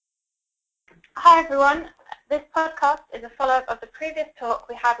Hi everyone. This podcast is a follow-up of the previous talk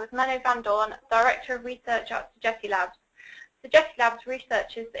we had with Menno van Doorn, Director of Research at Sogeti Labs. Sogeti Labs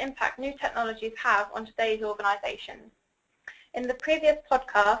researches the impact new technologies have on today's organisations. In the previous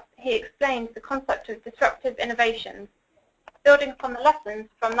podcast, he explained the concept of disruptive innovations. Building upon the lessons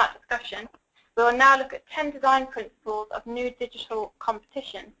from that discussion, we will now look at 10 design principles of new digital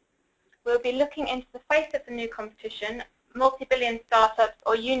competition. We'll be looking into the face of the new competition, multi-billion startups,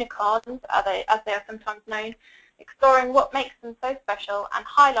 or unicorns, as they are sometimes known, exploring what makes them so special and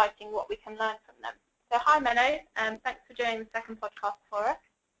highlighting what we can learn from them. So hi Menno, thanks for doing the second podcast for us.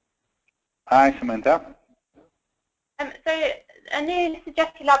 Hi Samantha. So a new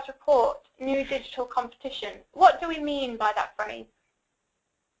Sogeti Labs report, new digital competition, what do we mean by that phrase?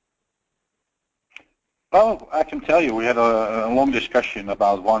 Well, I can tell you we had a long discussion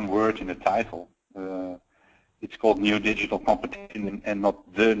about one word in the title. It's called New Digital Competition and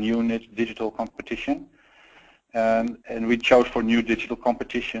not the New Digital Competition. And we chose for New Digital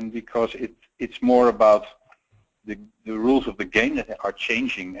Competition because it's more about the rules of the game that are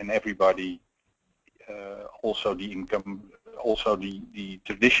changing, and everybody, also the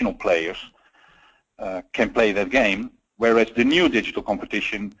traditional players, can play that game, whereas the new digital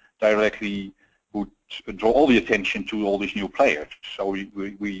competition directly would draw all the attention to all these new players. So we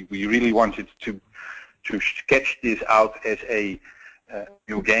really wanted to sketch this out as a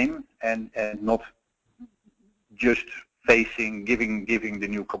new game and not just giving the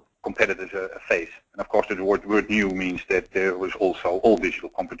new competitors a face. And of course the word new means that there was also all digital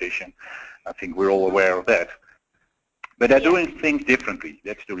competition. I think we're all aware of that. But they're doing things differently,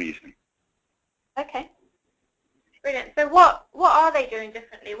 that's the reason. Okay, brilliant. So what are they doing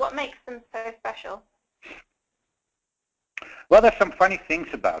differently? What makes them so special? Well, there's some funny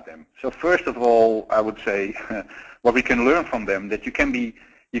things about them. So first of all, I would say what we can learn from them, that you can be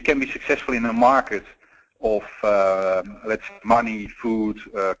successful in a market of let's say money, food,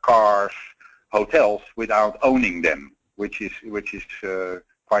 cars, hotels without owning them, which is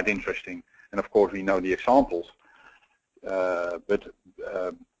quite interesting. And of course we know the examples. But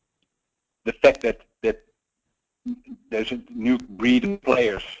the fact that there's a new breed of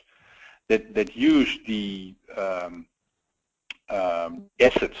players that use the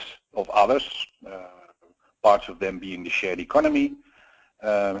assets of others, parts of them being the shared economy.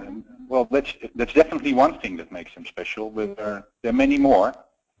 Well, that's definitely one thing that makes them special, but there are many more,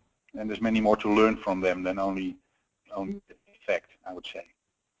 and there's many more to learn from them than only the effect, I would say.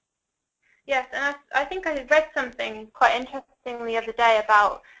 Yes, and I think I read something quite interesting the other day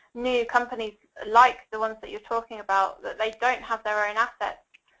about new companies like the ones that you're talking about, that they don't have their own assets.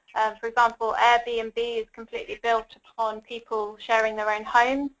 For example, Airbnb is completely built upon people sharing their own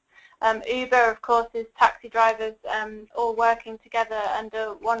homes. Uber, of course, is taxi drivers all working together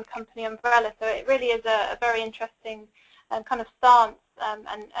under one company umbrella. So it really is a very interesting kind of stance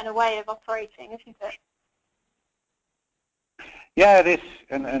and a way of operating, isn't it? Yeah, it is.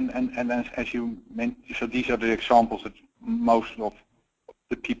 And as you mentioned, so these are the examples that most of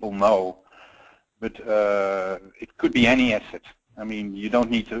the people know. But it could be any asset. I mean, you don't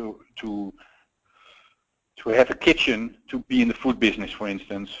need to have a kitchen to be in the food business, for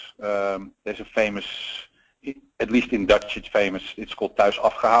instance. There's a famous, at least in Dutch it's famous, it's called thuis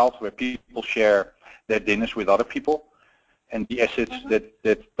afgehaald, where people share their dinners with other people. And the assets that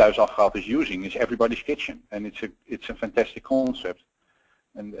thuis afgehaald is using is everybody's kitchen. And it's a fantastic concept.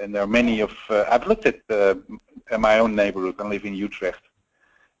 And there are many of, I've looked at my own neighborhood. I live in Utrecht.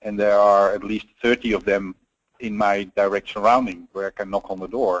 And there are at least 30 of them in my direct surrounding where I can knock on the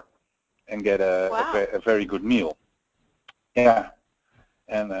door and get a very good meal. Yeah,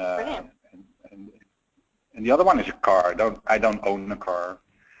 and the other one is a car. I don't own a car,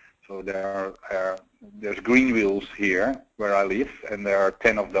 so there's green wheels here where I live, and there are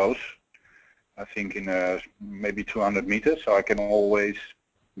 10 of those. I think in maybe 200 meters, so I can always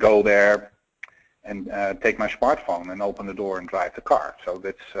go there and take my smartphone and open the door and drive the car. So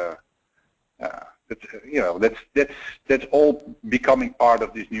that's that's all becoming part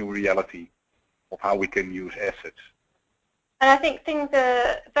of this new reality of how we can use assets. And I think things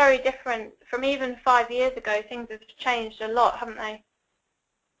are very different from even 5 years ago. Things have changed a lot, haven't they?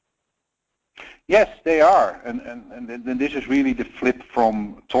 Yes, they are, and this is really the flip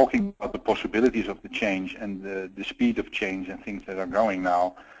from talking about the possibilities of the change and the speed of change and things that are going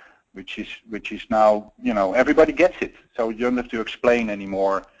now, which is now, everybody gets it. So you don't have to explain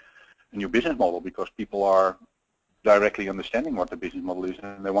anymore a new business model, because people are directly understanding what the business model is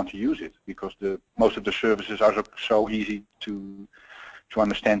and they want to use it, because most of the services are so easy to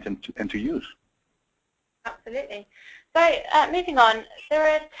understand and to use. Absolutely. So moving on, there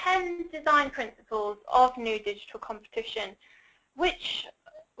are 10 design principles of new digital competition. Which,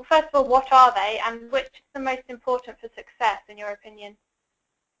 first of all, what are they, and which is the most important for success in your opinion?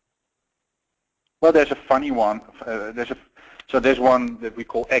 Well, there's a funny one. There's one that we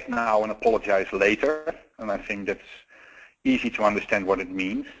call act now and apologize later, and I think that's easy to understand what it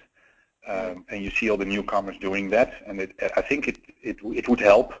means. And you see all the newcomers doing that, and I think it would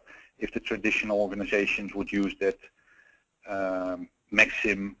help if the traditional organizations would use that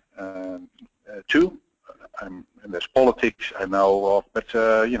maxim too. And there's politics, I know of, but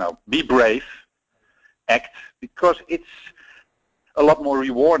be brave, act, because it's a lot more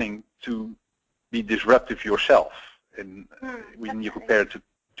rewarding to be disruptive yourself. And when you compare it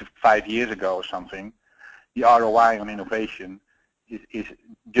to 5 years ago or something, the ROI on innovation is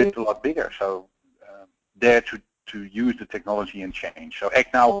just a lot bigger. So dare to use the technology and change. So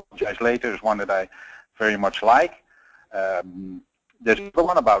act now, apologize later is one that I very much like. There's another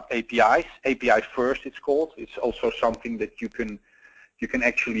one about APIs. API first, it's called. It's also something that you can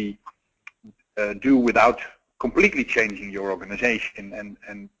actually do without completely changing your organization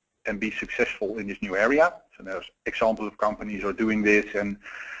and be successful in this new area. So there's examples of companies are doing this, and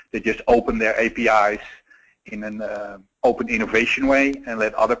they just open their APIs in an open innovation way and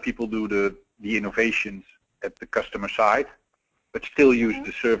let other people do the innovations at the customer side, but still use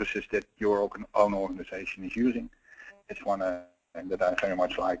the services that your own organization is using. It's one that I very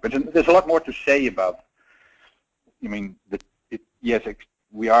much like. But there's a lot more to say about, I mean, yes,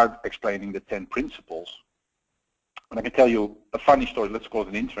 we are explaining the 10 principles, but I can tell you a funny story. Let's call it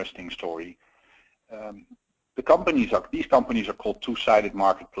an interesting story. These companies are called two-sided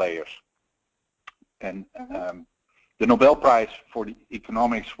market players. And the Nobel Prize for the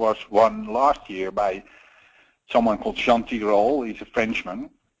economics was won last year by someone called Jean Tirole. He's a Frenchman,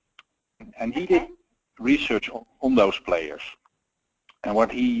 and he did research on those players. And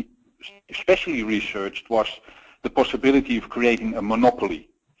what he especially researched was the possibility of creating a monopoly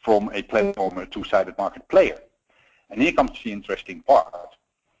from a platform, a two-sided market player. And here comes the interesting part.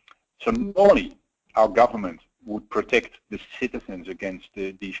 So not only our government would protect the citizens against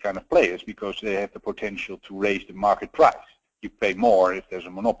these kind of players because they have the potential to raise the market price. You pay more if there's a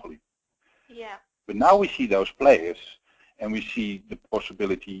monopoly. Yeah. But now we see those players, and we see the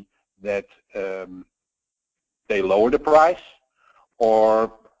possibility that they lower the price,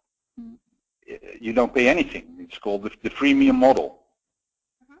 or you don't pay anything. It's called the freemium model.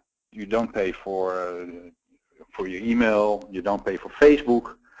 You don't pay for your email, you don't pay for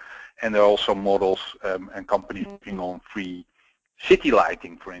Facebook, and there are also models and companies working on free city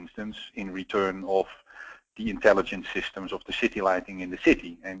lighting, for instance, in return of the intelligent systems of the city lighting in the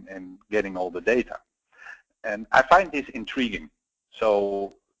city and getting all the data. And I find this intriguing.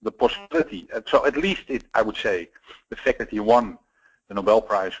 So the possibility, so at least I would say the fact that he won the Nobel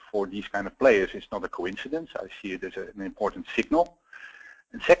Prize for these kind of players is not a coincidence. I see it as an important signal.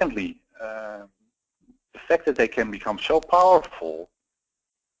 And secondly, the fact that they can become so powerful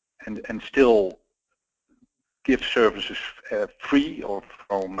and still give services free or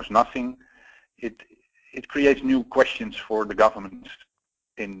for almost nothing, it creates new questions for the governments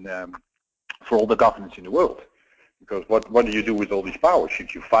for all the governments in the world. Because what do you do with all these powers?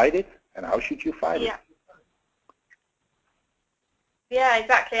 Should you fight it, and how should you fight it? Yeah,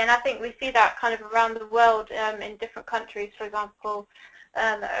 exactly. And I think we see that kind of around the world in different countries, for example,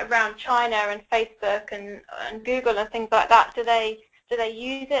 around China and Facebook and Google and things like that. Do they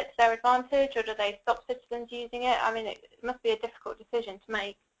use it to their advantage, or do they stop citizens using it? I mean, it must be a difficult decision to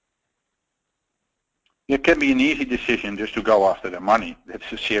make. It can be an easy decision just to go after their money.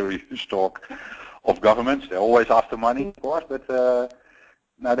 That's a serious talk of governments. They're always after money, of course, but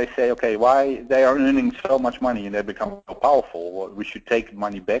now they say, okay, why they are earning so much money and they become so powerful? Well, we should take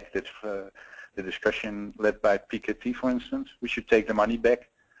money back. That's the discussion led by Piketty, for instance. We should take the money back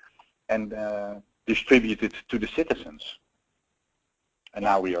and distribute it to the citizens. And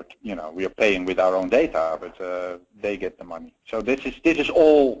now we are paying with our own data, but they get the money. So this is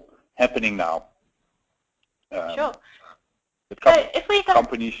all happening now. Sure. So if we go,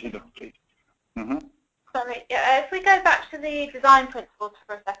 companies, sorry, if we go back to the design principles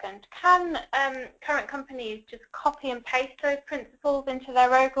for a second, can current companies just copy and paste those principles into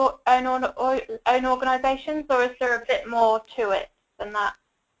their own organizations, or is there a bit more to it than that?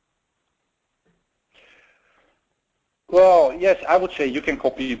 Well, yes, I would say you can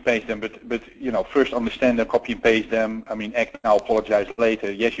copy and paste them, but first understand them, copy and paste them. I mean, act now, apologize later.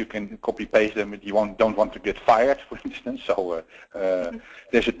 Yes, you can copy and paste them, but you don't want to get fired, for instance. So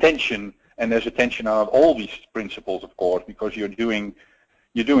there's a tension, and there's a tension on all these principles, of course, because you're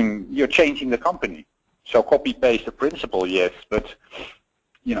changing the company. So copy-paste the principle, yes, but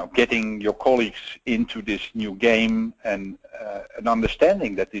getting your colleagues into this new game and an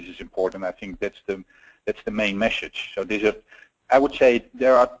understanding that this is important, I think that's the main message. So I would say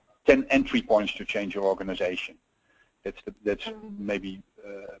there are 10 entry points to change your organization. That's maybe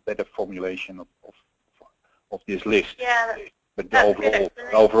a better formulation of this list. Yeah, but the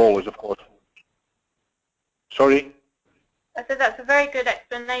overall is, of course. Sorry? I said that's a very good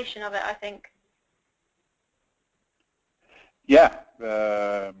explanation of it, I think. Yeah,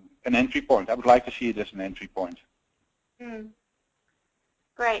 an entry point. I would like to see it as an entry point.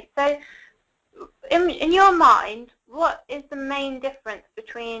 Great. So in your mind, what is the main difference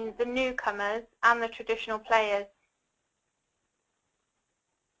between the newcomers and the traditional players?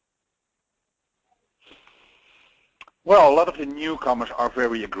 Well, a lot of the newcomers are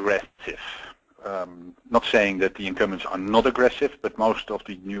very aggressive. Not saying that the incumbents are not aggressive, but most of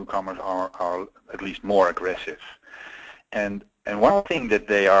the newcomers are at least more aggressive. And one thing that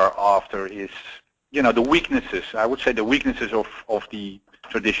they are after is, the weaknesses. I would say the weaknesses of the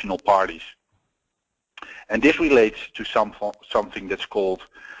traditional parties. And this relates to something that's called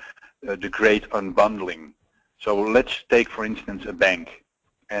the great unbundling. So let's take, for instance, a bank.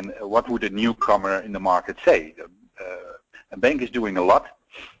 And what would a newcomer in the market say? A bank is doing a lot,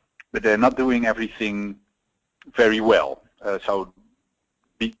 but they're not doing everything very well.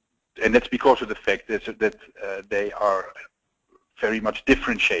 And that's because of the fact that they are very much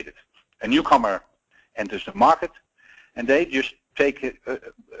differentiated. A newcomer enters the market, and they just take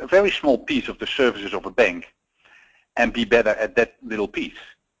a very small piece of the services of a bank and be better at that little piece.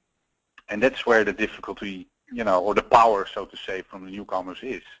 And that's where the difficulty, or the power, so to say, from the newcomers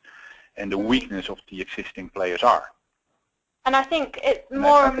is, and the weakness of the existing players are. And I think it's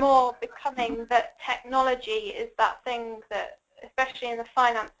more and more becoming that technology is that thing that, especially in the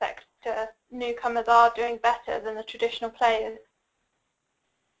finance sector, newcomers are doing better than the traditional players.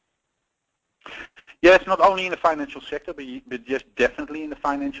 Yes, not only in the financial sector, but just definitely in the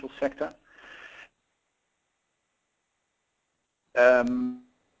financial sector. And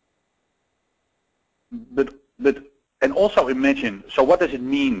also imagine, so what does it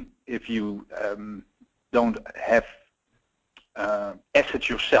mean if you don't have assets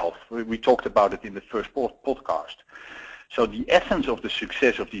yourself? We talked about it in the first podcast. So the essence of the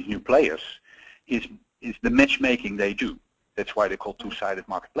success of these new players is the matchmaking they do. That's why they're called two-sided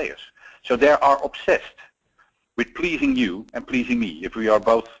market players. So they are obsessed with pleasing you and pleasing me if we are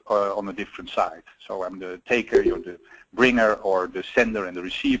both on a different side. So I'm the taker, you're the bringer, or the sender and the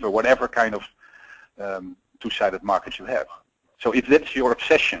receiver, whatever kind of two-sided market you have. So if that's your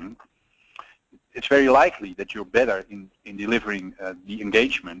obsession, it's very likely that you're better in delivering the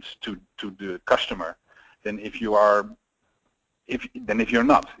engagements to the customer than if you are if you're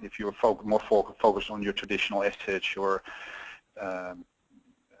not. If you're more focused on your traditional assets, your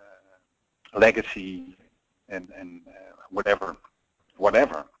legacy, and whatever.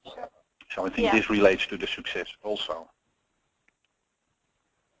 So I think this relates to the success also.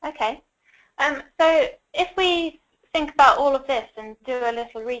 Okay. So if we think about all of this and do a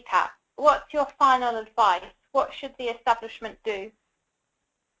little recap, what's your final advice? What should the establishment do?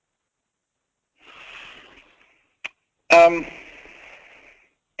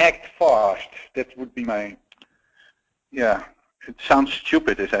 Act fast. That would be my, it sounds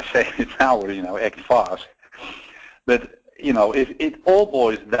stupid as I say it now, act fast. But, if it all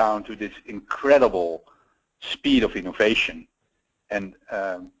boils down to this incredible speed of innovation, and,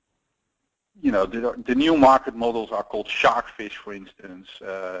 the new market models are called shark fish, for instance,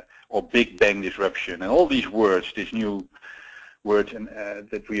 or big bang disruption, and all these words, these new words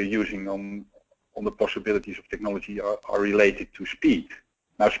that we are using on the possibilities of technology are related to speed.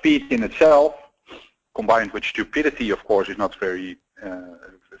 Now, speed in itself, combined with stupidity, of course, is not a very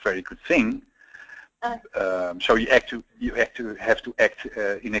good thing. So you have to act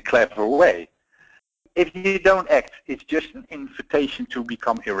in a clever way. If you don't act, it's just an invitation to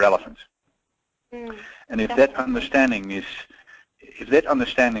become irrelevant. And if that understanding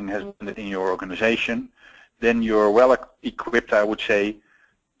has been in your organization, then you're well equipped, I would say,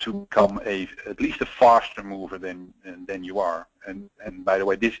 to become at least a faster mover than you are. And by the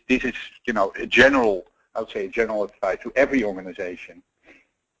way, this is a general, I would say, a general advice to every organization,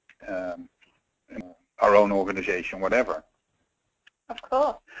 our own organization, whatever. Of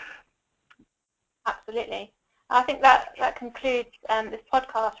course, absolutely. I think that concludes this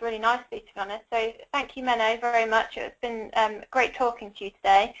podcast really nicely, to be honest. So thank you, Menno, very much. It's been great talking to you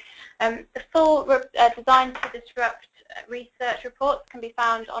today. The full Design to Disrupt research reports can be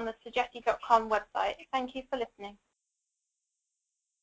found on the Sogeti.com website. Thank you for listening.